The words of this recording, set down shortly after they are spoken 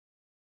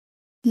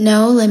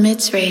No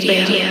Limits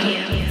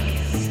Radio.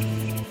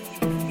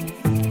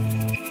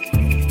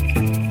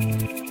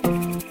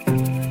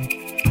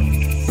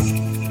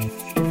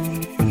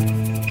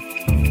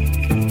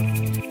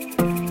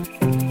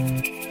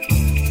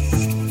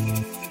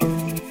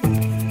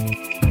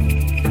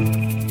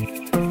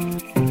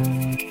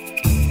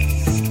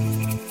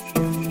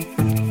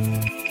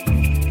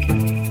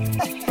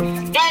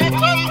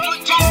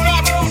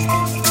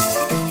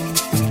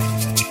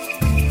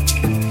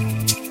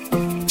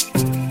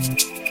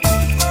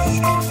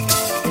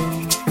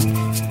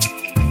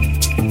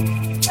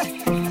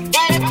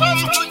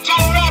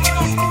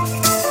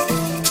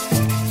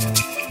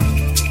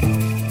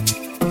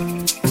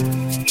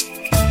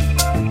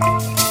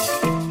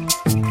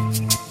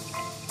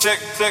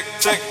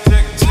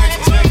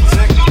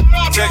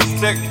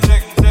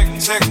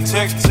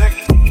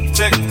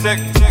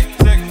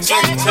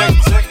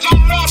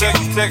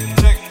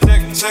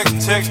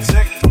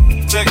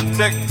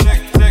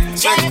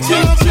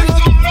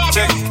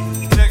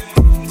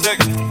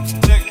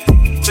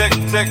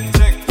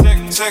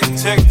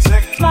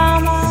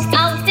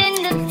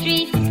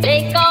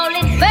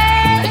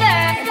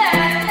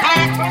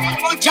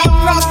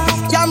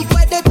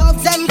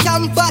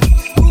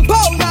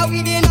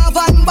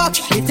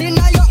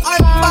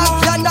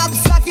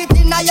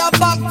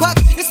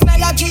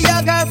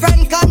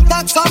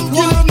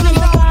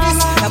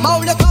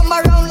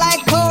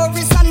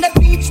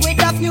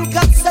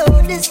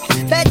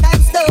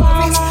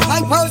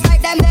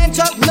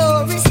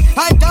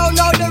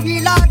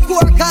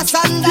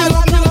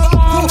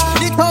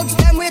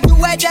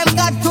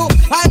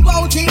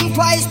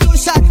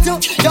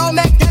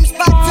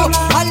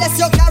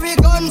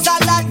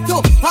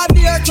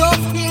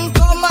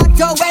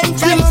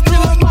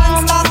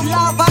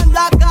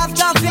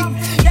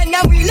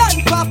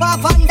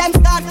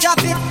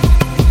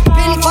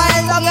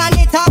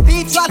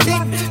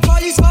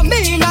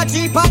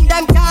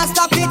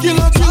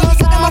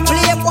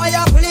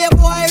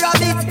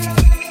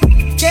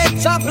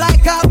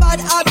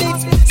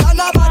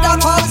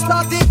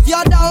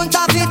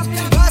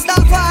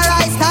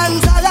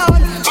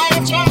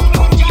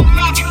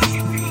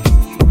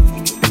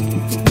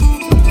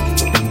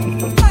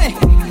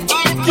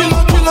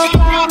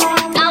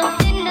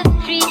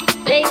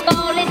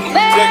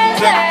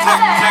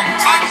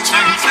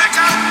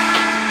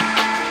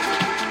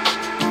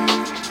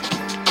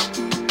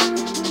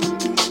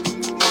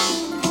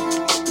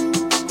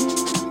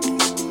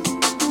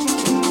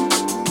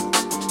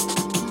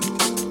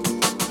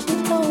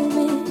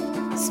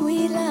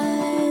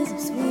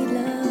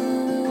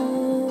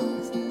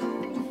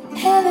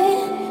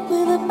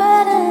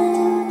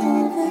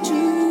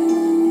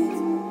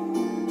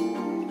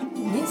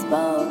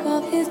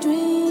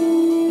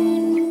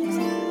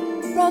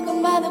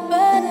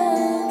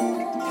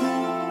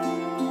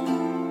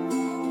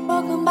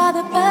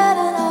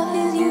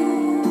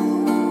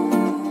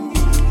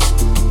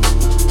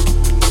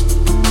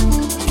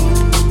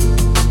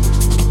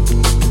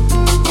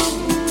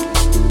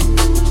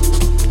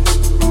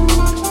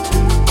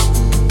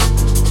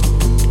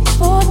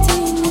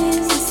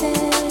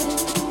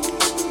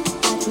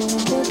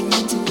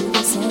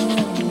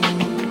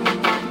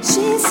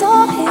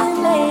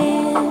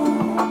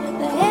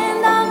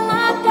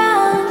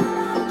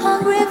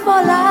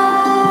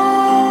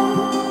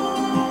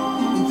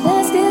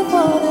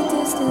 For the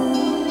distance,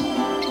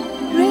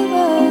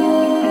 river.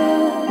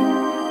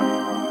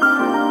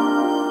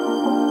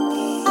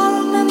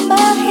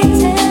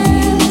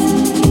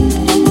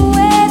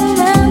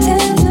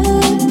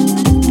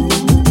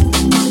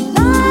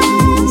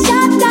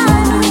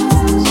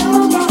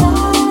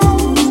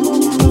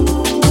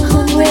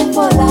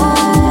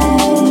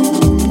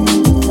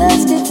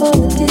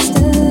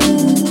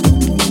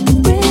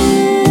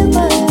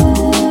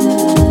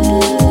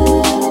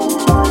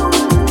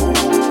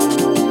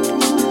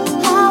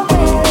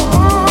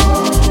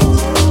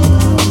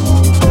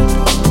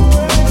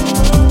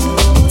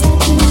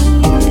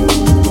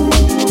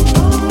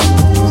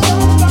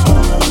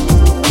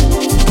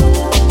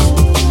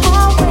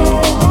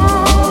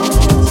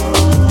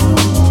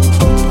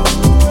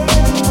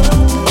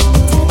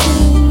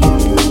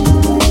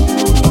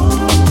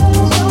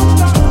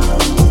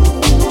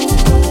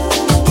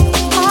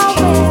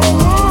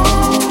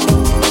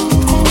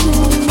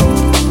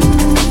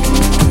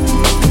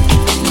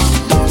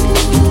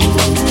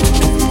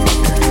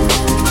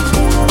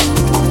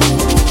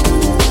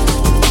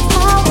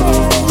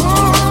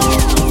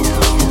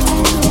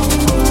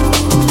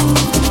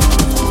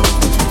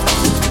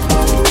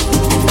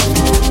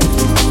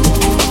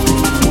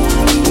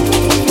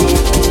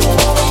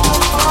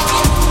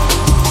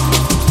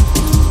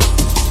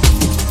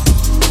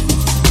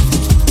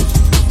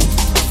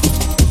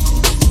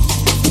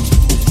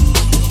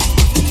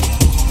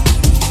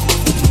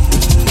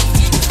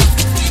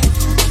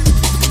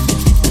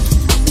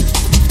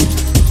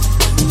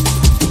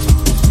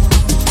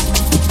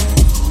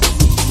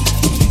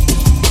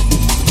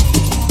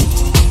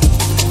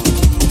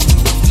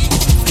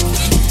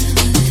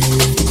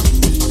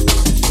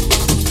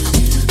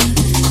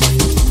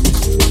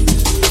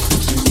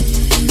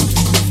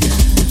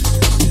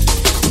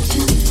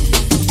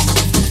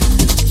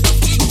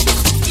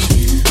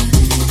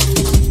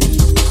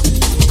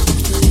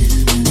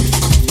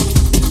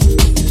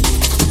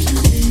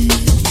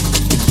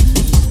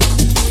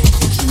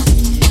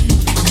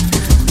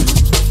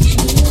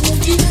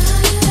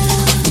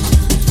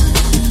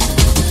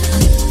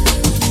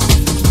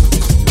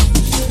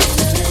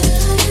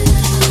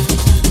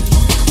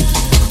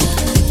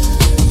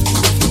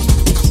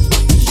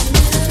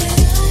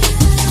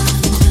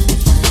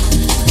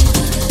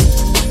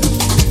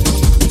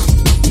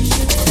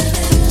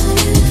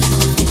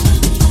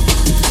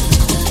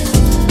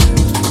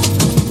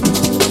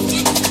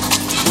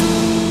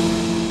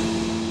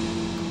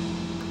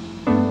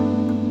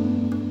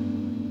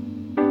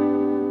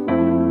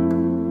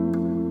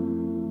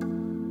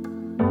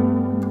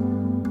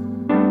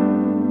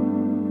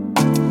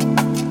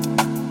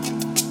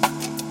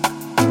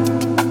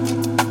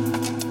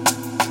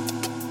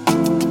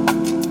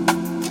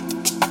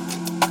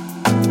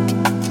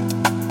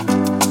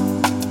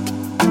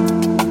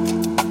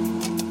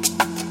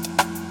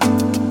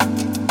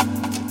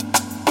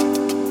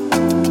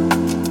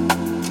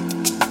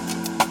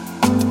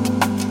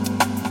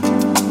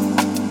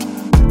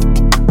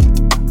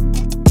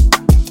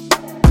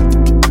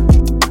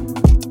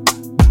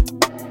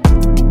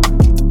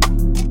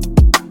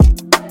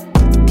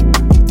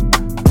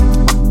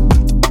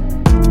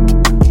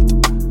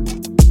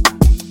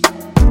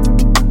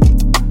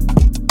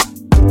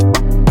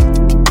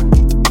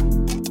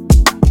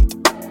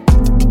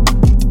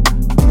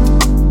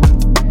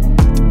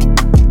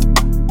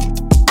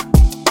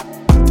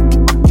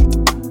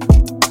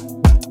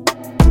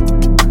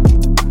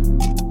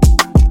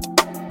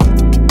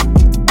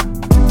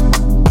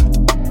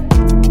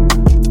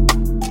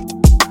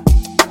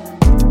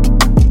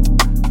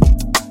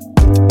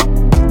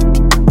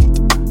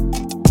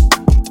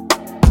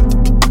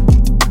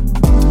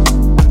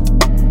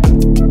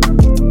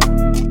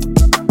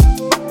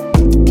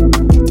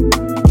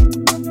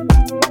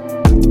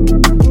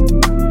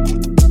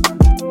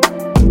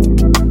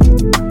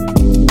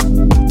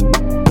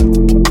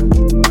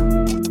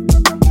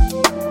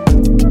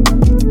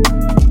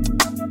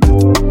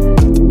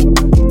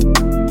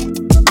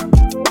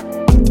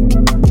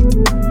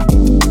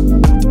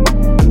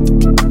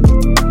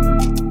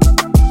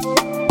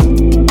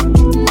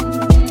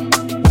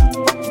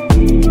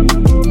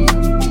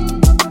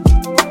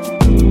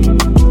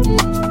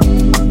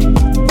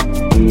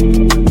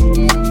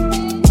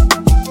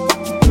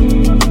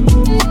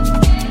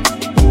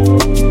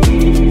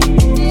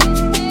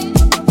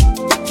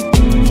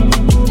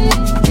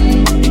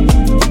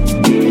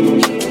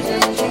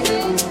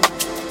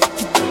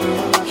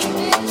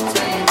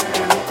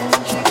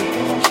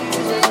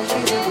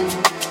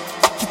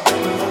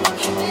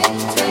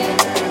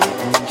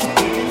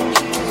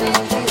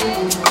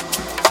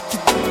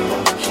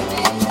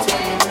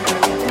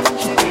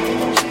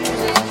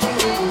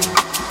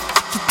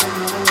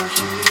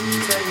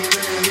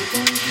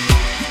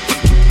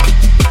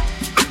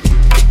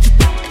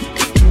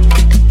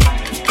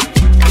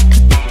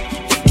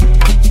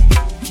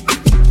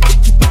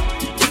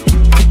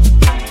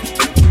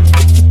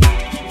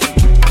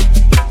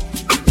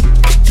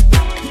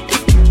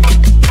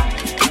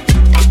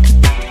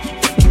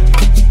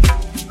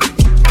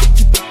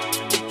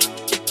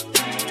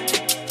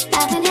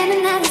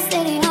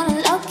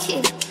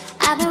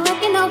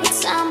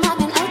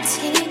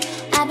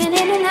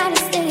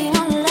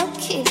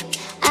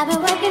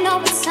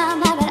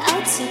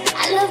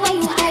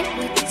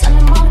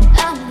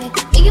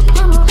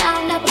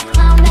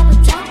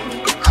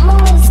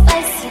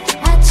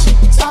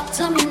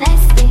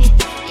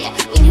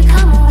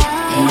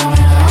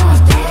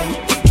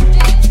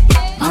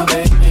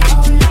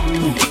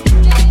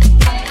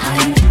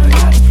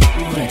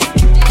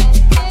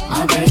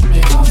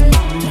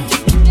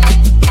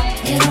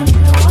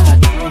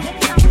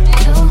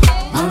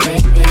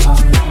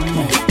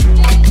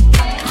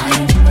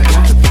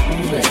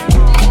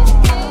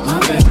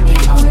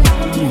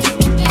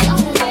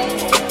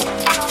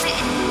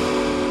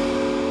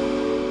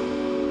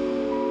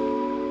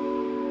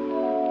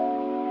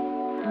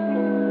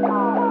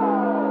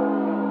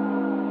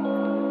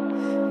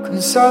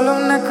 solo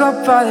una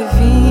copa de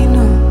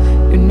vino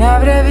y una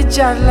breve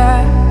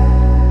charla.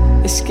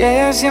 Es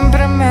que yo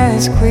siempre me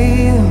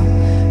descuido,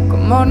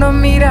 ¿cómo no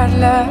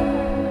mirarla?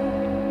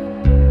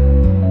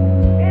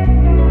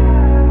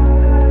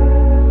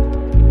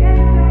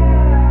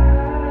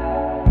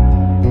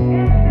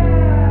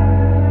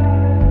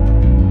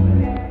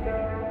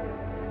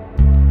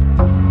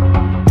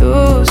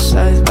 Tú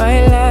sabes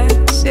bailar,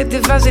 se te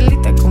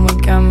facilita como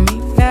el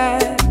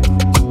caminar.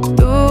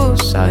 Tú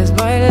sabes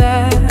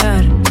bailar,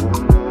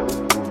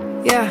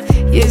 yeah.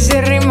 Y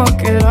ese ritmo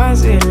que lo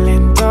hace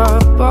lento,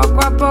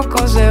 poco a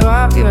poco se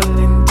va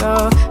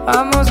violento.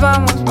 Vamos,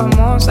 vamos,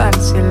 vamos al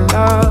cielo.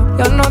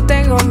 Yo no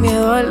tengo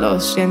miedo, lo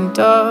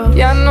siento.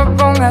 Ya no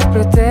pongas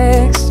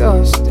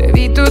pretextos, te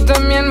vi, tú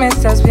también me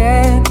estás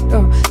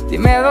viendo.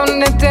 Dime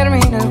dónde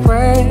termina el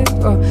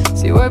juego,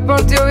 si voy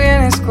por ti o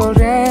vienes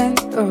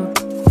corriendo.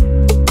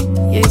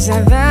 Y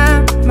esa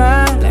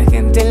dama, la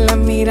gente la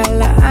mira,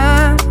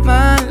 la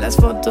ama. Las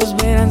fotos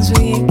verán su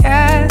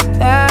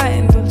llegada.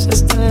 Endulza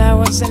hasta el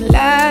agua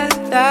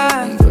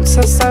salada.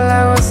 Endulza hasta el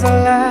agua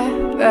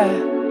salada.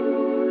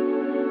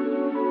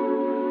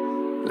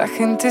 La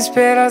gente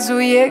espera su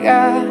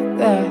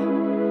llegada.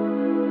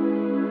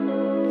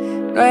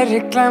 No hay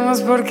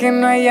reclamos porque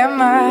no hay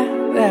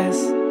llamadas.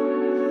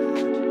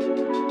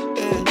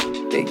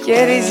 Te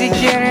quiere y si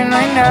quiere no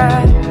hay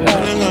nada.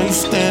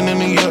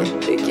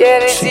 Te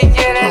quiere y si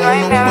quiere no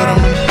hay nada.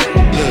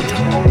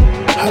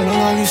 How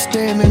long are you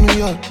staying in New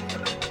York?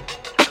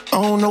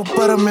 I don't know,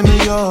 but I'm in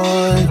New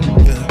York.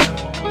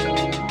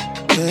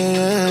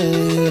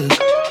 Yeah.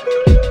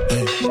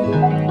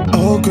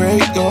 Oh,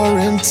 great, you're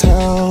in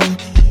town.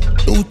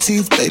 New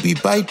teeth, baby,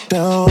 bite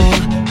down.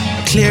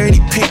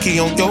 Clarity pinky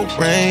on your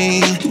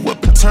ring. You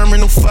up in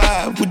Terminal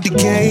 5 with the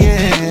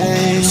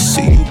gang.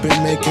 See, you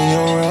been making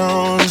your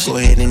rounds. Go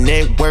ahead and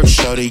network,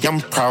 shorty, I'm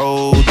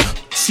proud.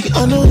 See,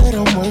 I know that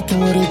I'm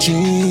working with a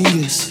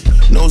genius.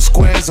 No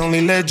squares,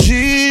 only let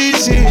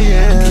G's,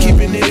 yeah.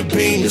 Keeping it a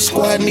bean, the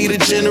squad need a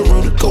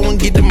general to go and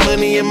get the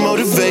money and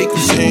motivate.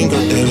 Cause they ain't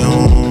got that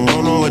on,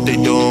 don't know what they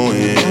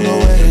doing. Don't know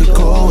where they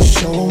go,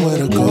 show them where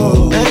to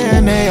go.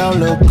 And they all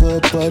look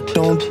good, but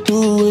don't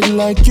do it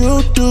like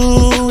you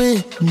do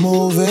it.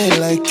 Move it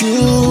like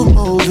you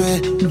move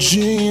it.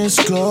 Genius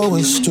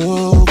going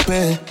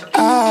stupid. I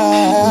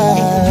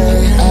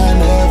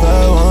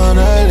never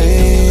wanna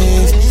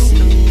leave.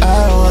 I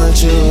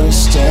want you to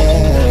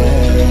stay.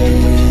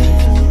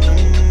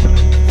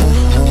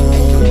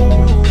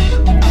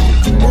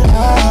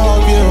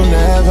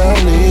 Never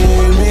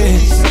leave me.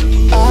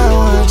 I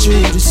want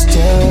you to stay.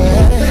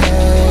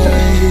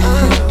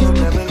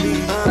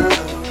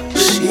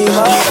 She my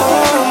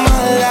all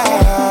my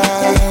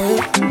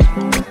life,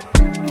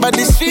 but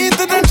the sweet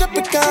and the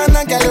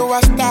Tropicana girl you a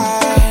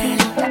star.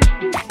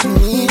 To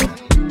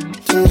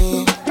me,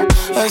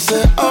 I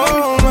said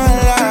all my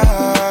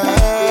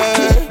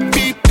life.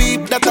 Beep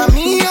beep, that a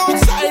me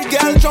outside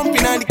girl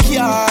jumping on the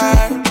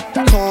car.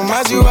 Come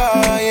as you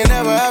are, you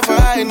never have to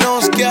hide no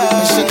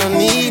scars. She don't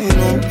need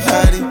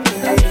nobody,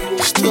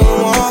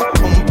 still want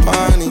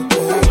company.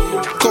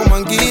 Come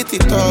and get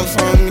it all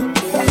from me,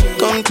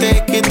 come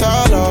take it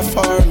all off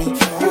for me.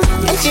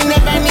 And she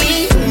never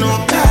need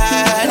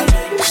nobody,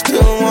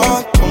 still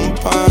want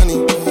company.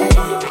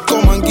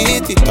 Come and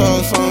get it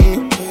all from me,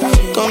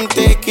 come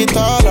take it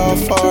all off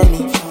for me.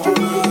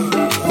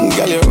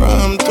 Girl, you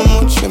ram too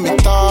much, let me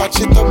touch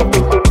it up.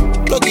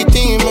 Plug it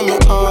in, make me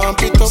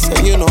amp it up.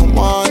 Say you don't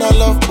wanna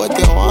love, but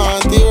you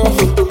want it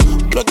rough.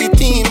 Plug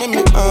it in, make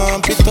me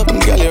amp it up.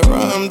 Girl, you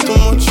ram too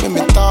much, let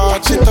me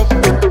touch it up.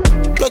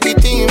 Plug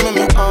it in, make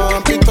me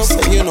amp it up.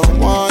 Say you don't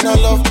wanna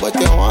love, but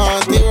you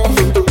want it rough.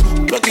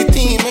 Plug it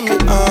in, make me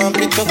amp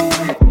it up.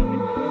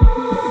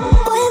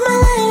 Boy, my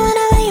life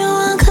whenever you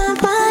want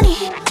company.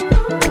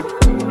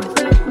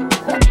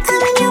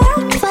 I'm in your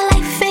world for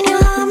life and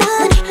your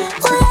harmony.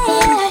 Oh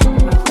yeah.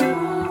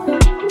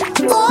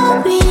 Oh,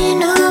 be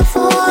enough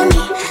for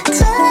me,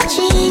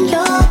 touching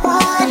your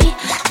body.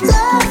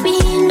 Love me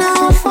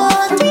enough for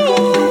thee.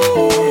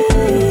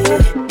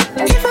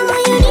 If I'm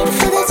all you need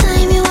for the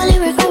time, you only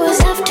regret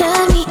what's after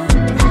me.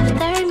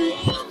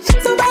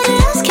 Nobody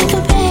else can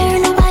compare,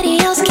 nobody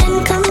else can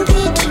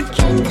compete.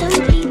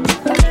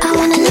 I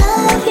wanna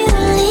love you,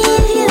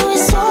 leave you,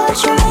 it's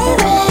such a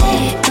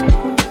way.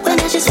 When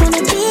I just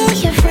wanna be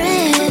your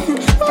friend.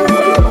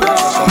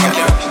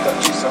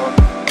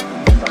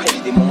 J'ai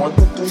des moments de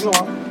doute toujours,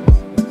 hein.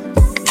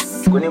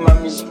 Tu connais ma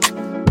musique.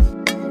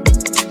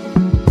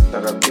 T'as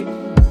capté?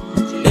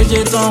 Et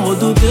j'ai tant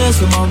redouté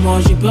ce moment,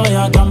 j'y peux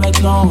rien car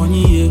maintenant on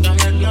y est.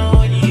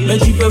 Mais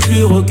tu peux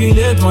plus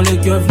reculer devant les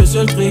keufs, le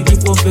seul truc qu'il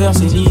faut faire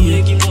c'est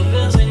nier.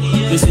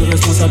 Je suis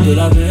responsable de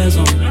la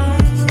maison,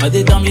 ma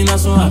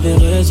détermination avait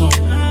raison.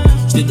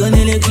 Je t'ai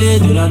donné les clés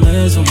de la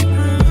maison,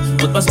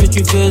 montre pas ce que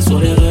tu fais sur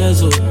les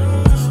réseaux.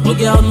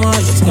 Regarde-moi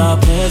jusqu'à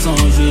présent,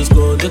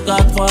 jusqu'au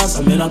 2-4-3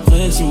 ça met la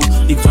pression.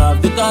 Des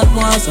graves de 4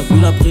 mois ça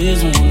fout la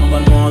prison.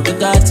 Normalement de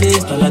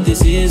 4-6 t'as la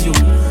décision.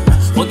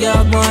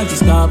 Regarde-moi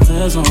jusqu'à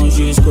présent,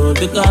 jusqu'au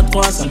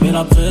 2-4-3, ça met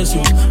la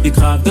pression. Des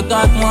graves de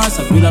 4 mois,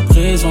 ça pue la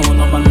prison.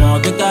 Normalement,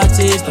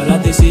 2-4-6, t'as la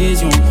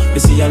décision. Mais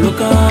s'il y a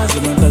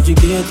l'occasion, même t'as du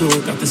ghetto,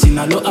 car t'es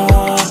Sinaloa.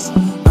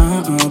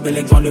 Bel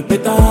devant le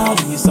pétard,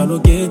 dis ça au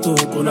ghetto,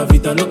 pour la vie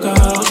t'as local.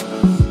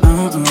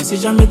 Si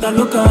jamais t'as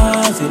local,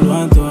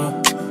 éloigne-toi.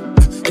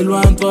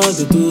 Éloigne-toi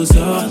de tout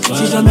ça.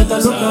 Si jamais t'as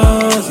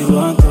local,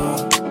 éloigne-toi.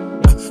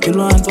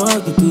 Éloigne-toi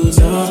de tout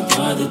ça.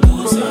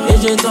 Et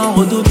j'ai tant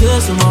redouté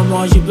ce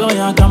moment, j'y peux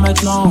rien car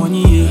maintenant on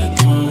y est.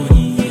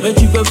 Mais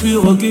tu peux plus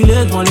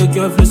reculer devant le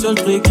keuf, le seul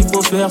truc qu'il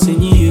faut faire c'est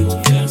nier.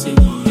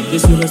 Je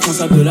suis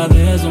responsable de la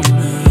maison,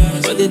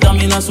 sa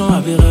détermination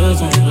avait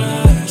raison.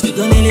 Je t'ai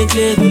donné les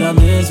clés de la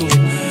maison,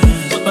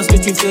 pas ce que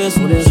tu fais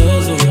sur les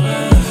réseaux.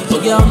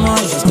 Regarde-moi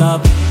jusqu'à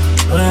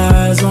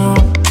raison,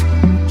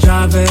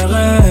 j'avais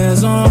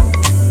raison.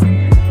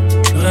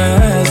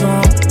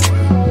 Raison,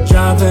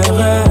 j'avais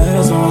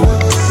raison.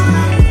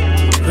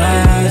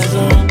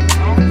 Raison,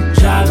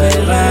 j'avais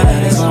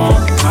raison.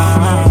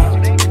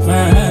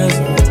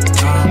 Raison,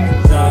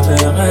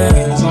 j'avais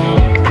raison.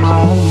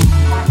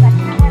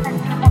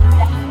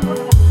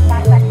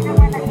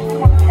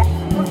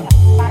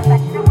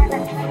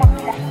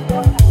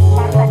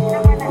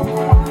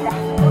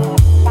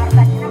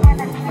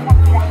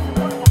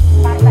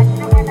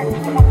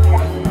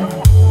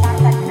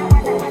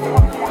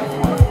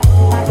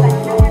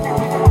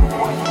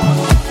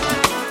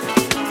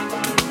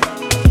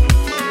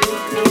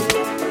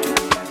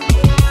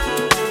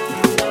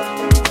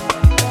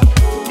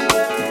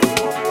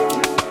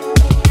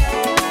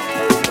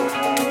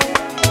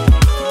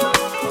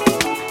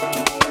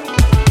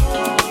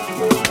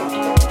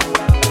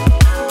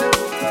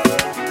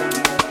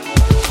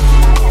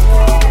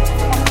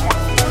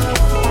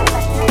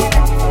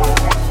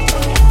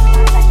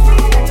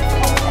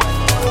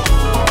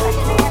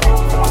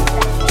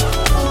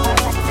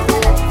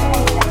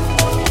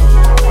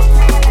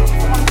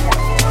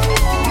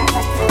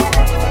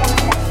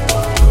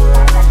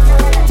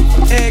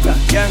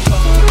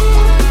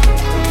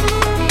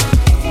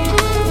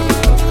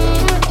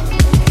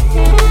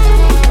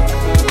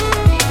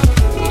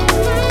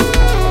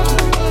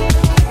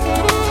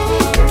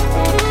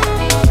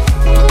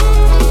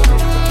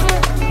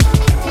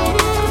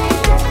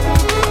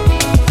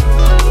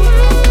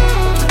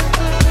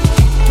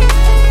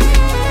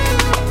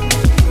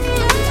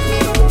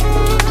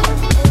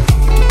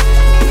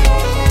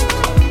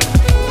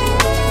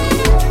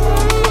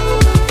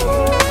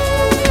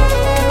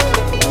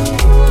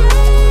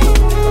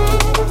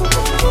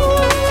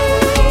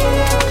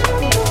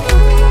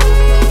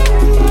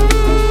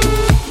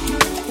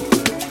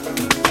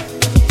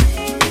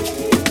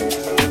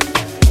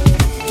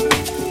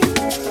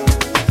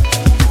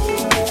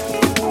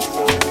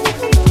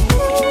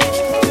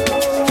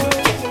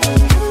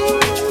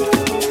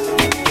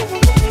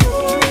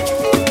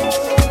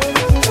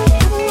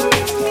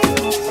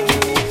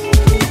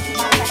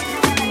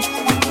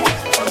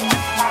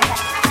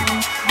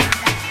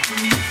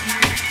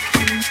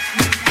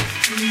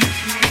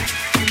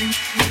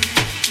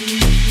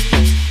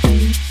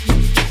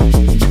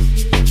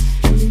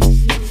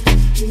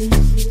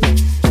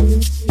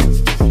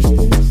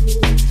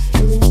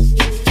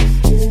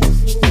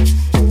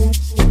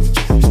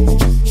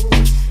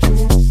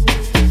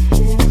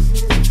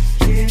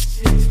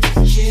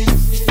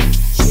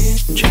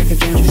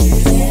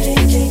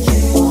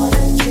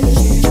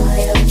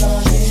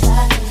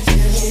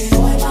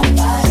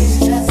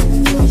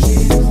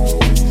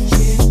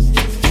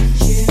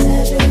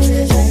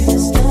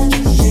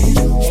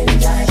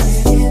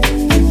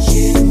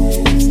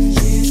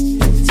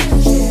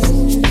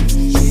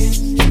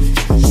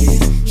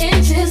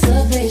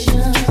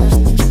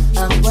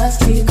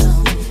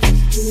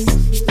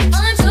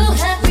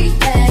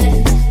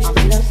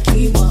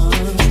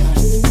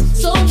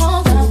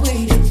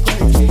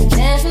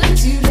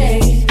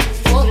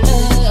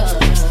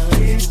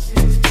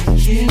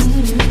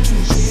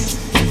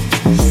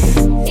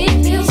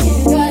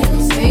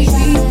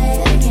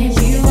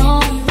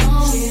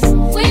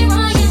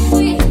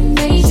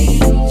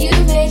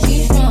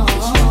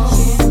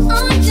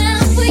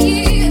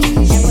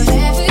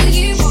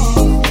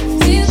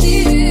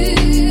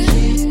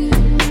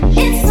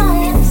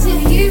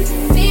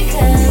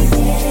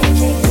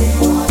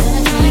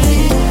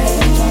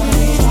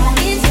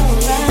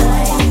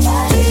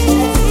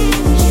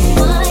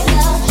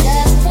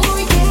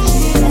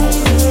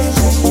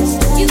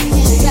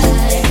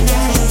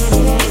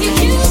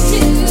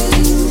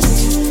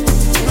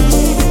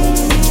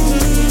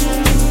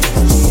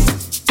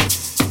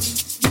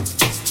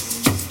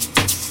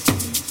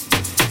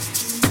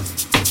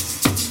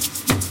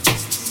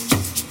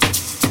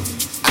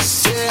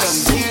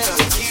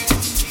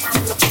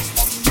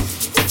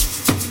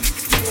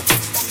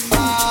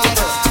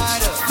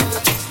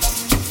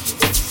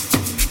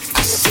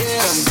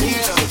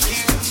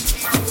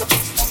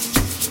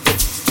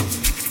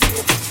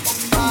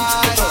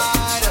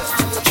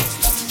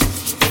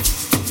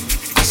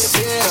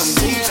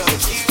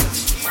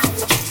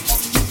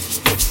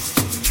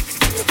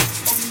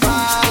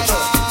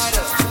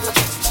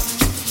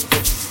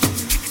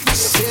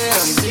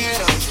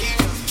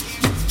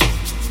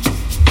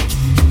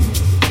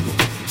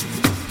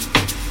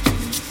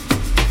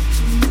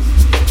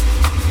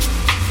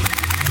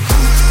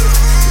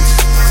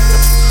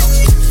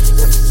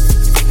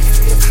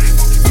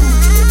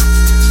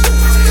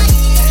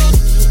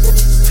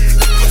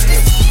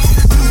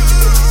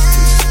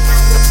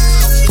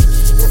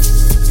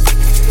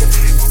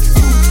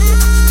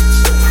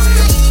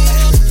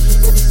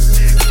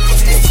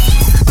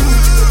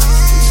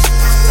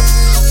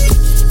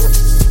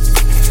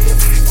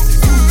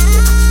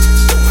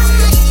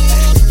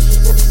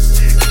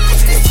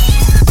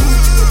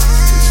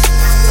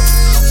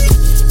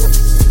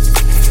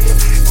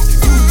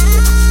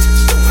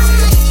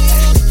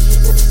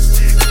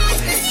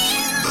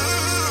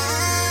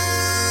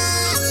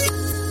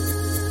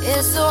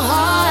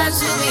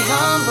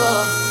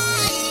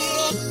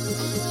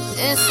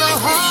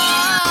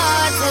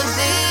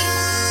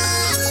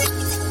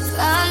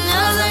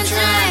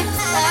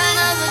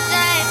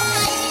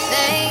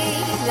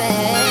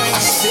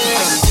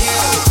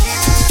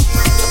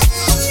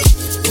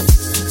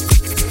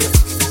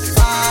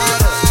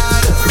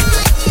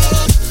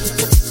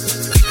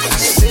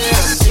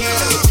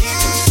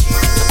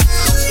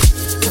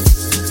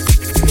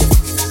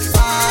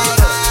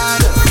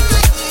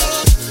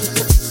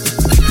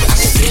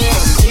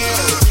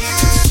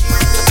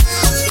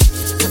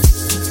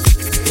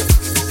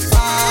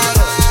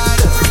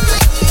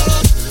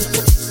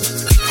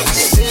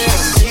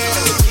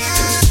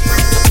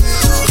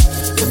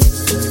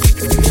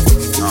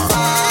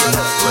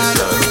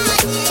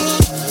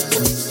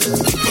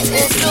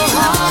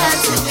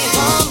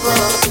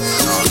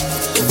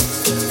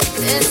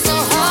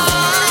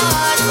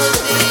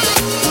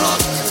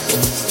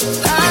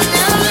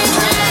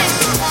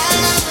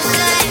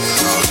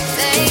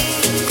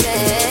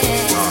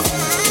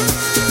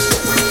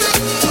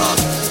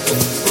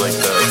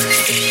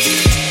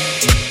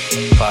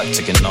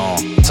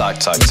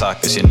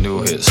 talk, it's your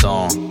new hit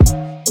song.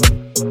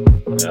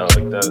 Yeah, I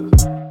like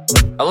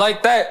that. I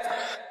like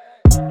that.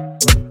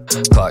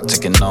 Clock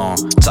ticking on,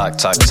 talk,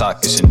 talk, talk,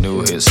 it's your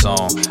new hit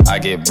song. I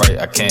get right,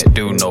 I can't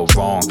do no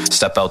wrong.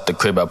 Step out the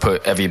crib, I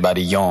put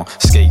everybody on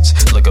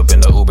skates. Look up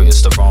in the Uber,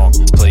 it's the wrong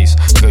place.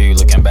 Girl, you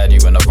looking bad,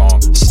 you in the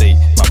wrong state.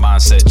 My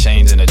mindset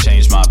changed and it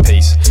changed my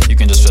pace. You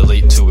can just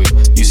relate to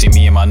it. You see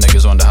me and my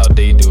niggas wonder how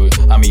they do it.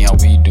 I mean how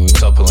we do it,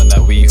 top pulling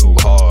that we who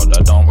hard.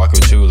 I don't rock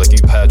with you like you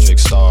Patrick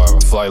Star.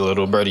 Fly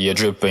little birdie, your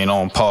drip ain't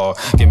on par.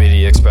 Give me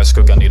the express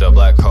cook, I need a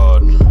black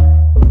card.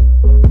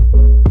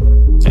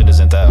 It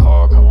isn't that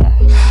hard, come on.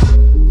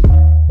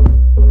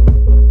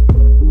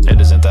 It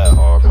isn't that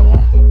hard, come on.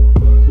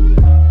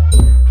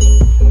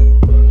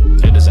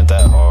 It isn't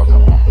that hard,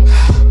 come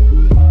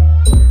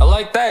on. I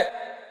like that.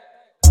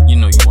 You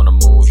know you wanna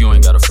move, you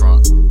ain't got a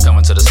front.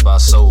 Coming to the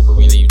spot sober,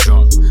 we leave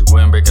drunk.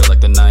 We're in breaking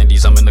like the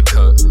 90s, I'm in the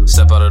cut.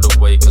 Step out of the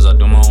way, cause I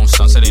do my own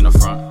sunset in the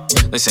front.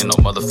 This ain't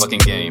no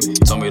motherfucking game.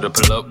 Told me to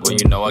pull up, well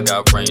you know I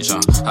got range,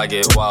 I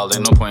get wild,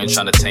 ain't no point in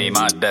trying to tame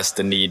my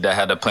destiny. That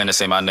had a plan to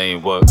say my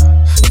name, what?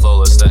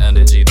 Flawless, the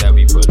energy that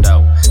we put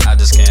out. I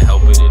just can't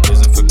help it, it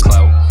isn't for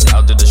clout.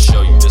 Out to the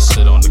show, you just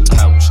sit on the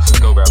couch.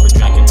 Go grab a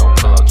drink and don't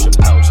pull out your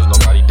pouch. There's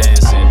nobody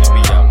dancing, and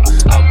we out.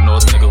 Up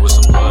north, nigga, with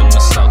some blood in the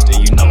south, there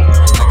you know.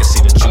 I can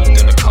see the truth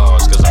in the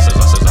cars, cause I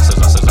said.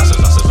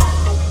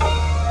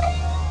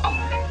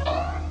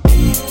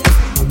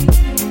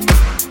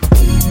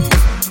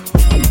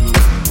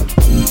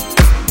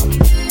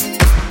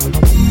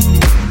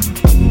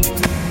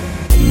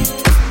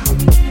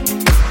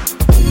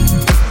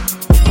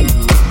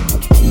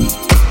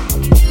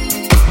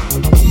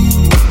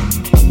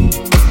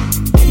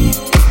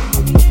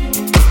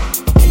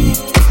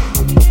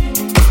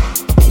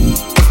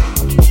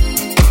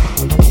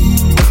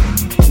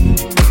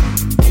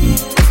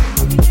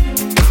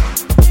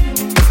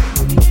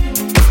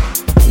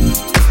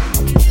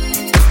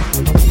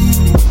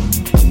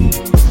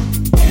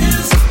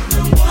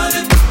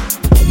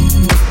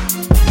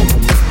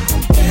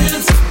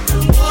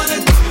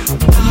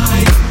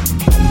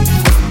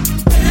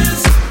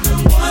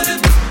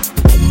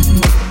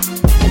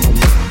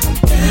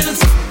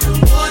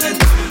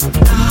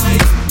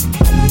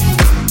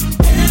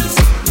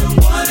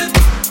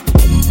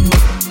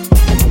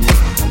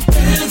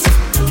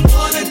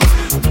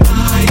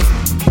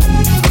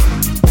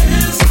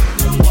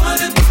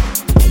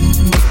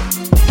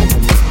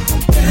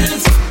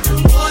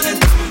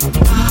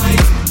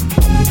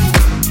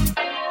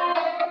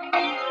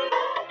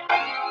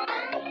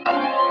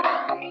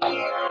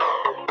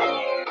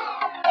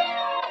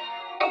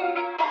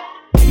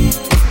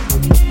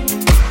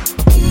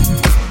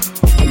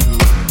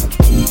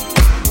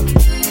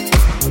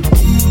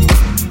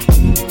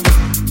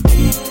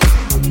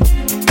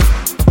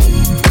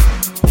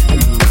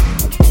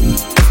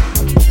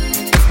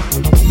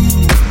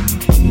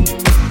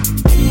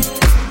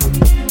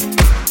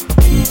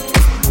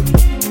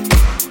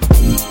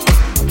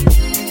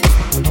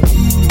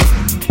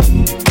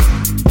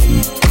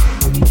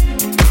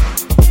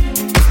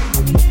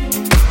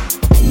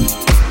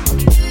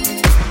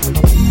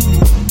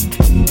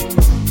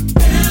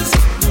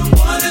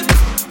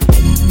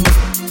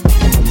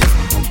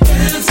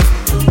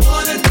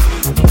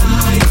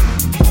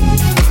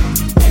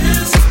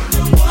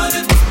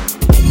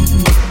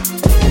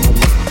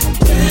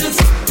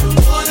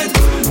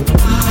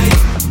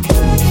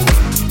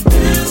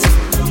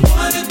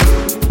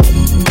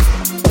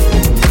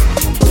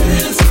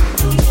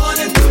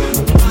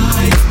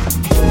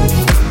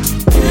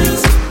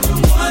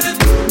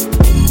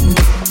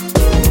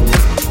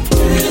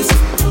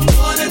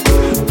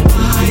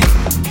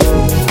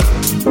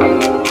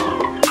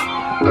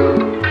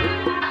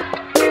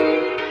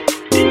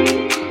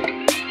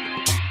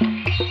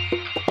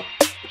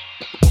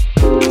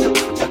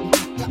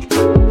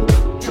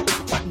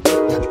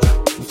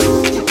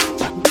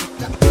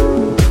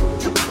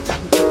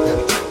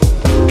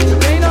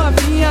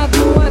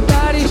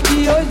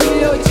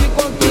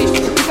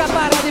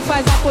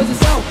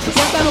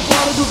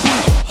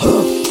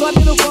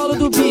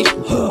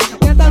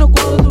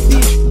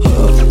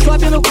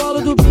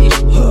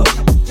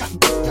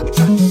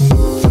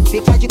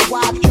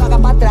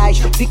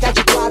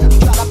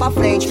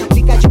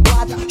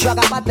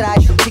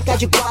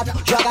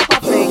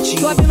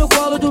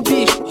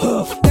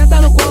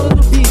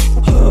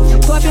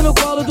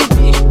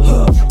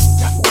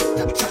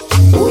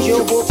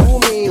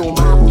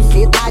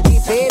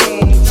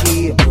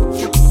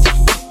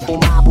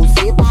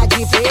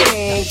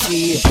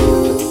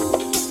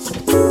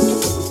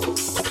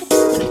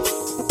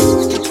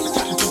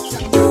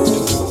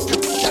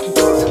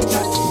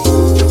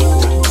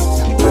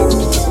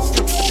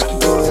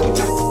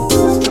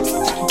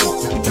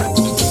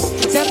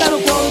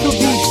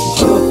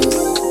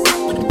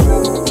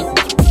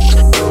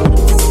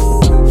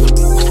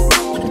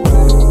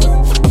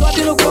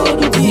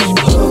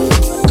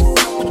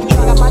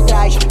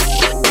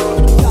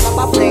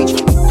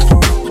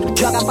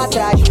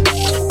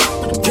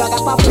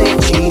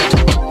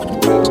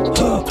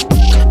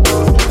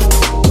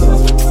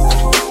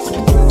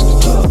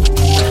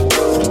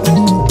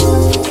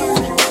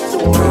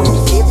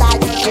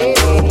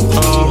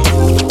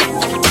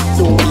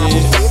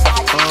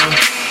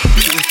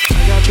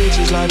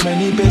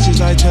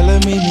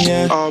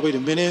 wait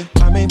a minute.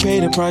 I may pay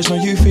the price, know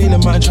you feeling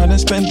mine, tryna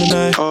spend the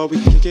night. Oh,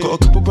 we can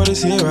got a couple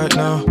brothers here right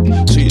now.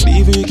 So you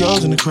leaving your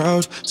girls in the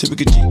crowd. So we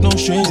could keep no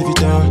strings if you're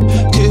down.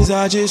 Cause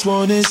I just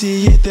wanna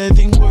see it, that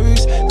thing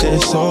works.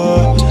 That's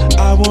all.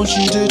 I want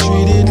you to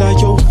treat it like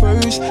your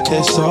first.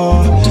 That's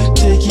all.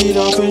 Take it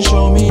off and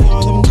show me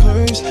all them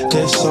curves.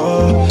 That's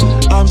all.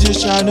 I'm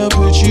just tryna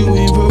put you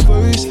in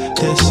reverse.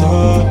 That's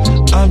all.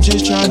 I'm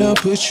just tryna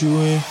put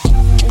you in.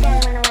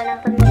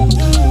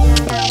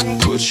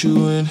 Put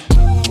you in.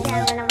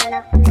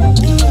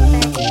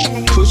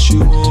 Put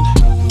you in.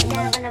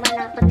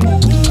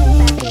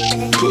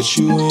 Put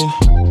you in.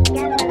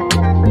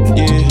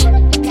 Yeah,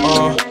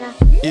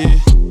 yeah.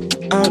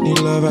 I need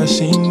love, I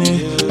seen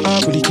it.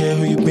 I really care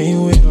who you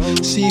been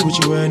with. See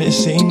what you wearing, it's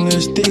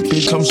seamless. Thick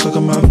bitch, come suck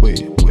on my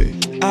way.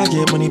 I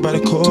get money by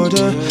the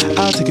quarter.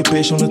 I'll take a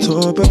bitch on the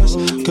tour bus.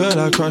 Girl,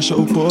 I cross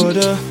your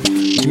border.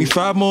 Give me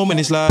 5 more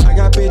minutes, like I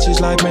got bitches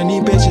like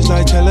many bitches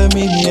like telling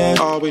me, yeah.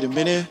 Oh, wait a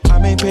minute. I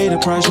may pay the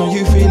price, know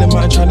you feeling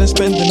mine, tryna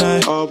spend the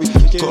night. Oh, we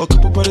got a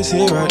couple brothers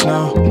here right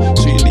now.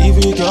 So you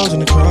leaving your girls in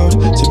the crowd.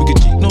 So we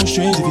could keep no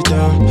strings if you're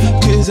down.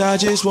 Cause I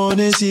just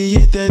wanna see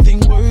it, that thing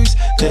works.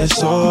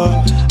 That's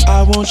all.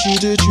 I want you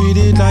to treat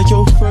it like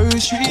your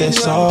first.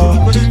 That's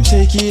all.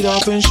 Take it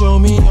off and show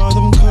me all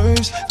them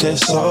curves.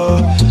 That's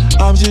all.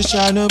 I'm just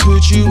tryna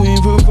put you in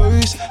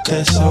reverse.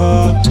 That's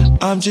all.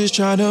 I'm just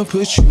tryna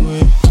put you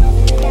in.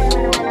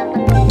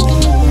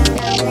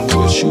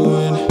 Put you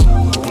in.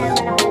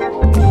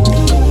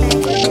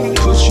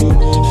 Put you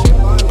in.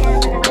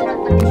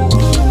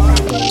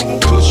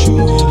 Put you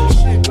in.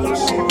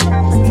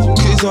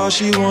 Cause all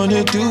she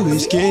wanna do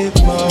is get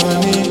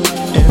money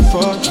and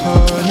fuck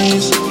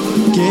honest.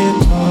 Get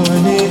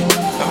money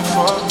and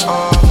fuck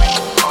honest.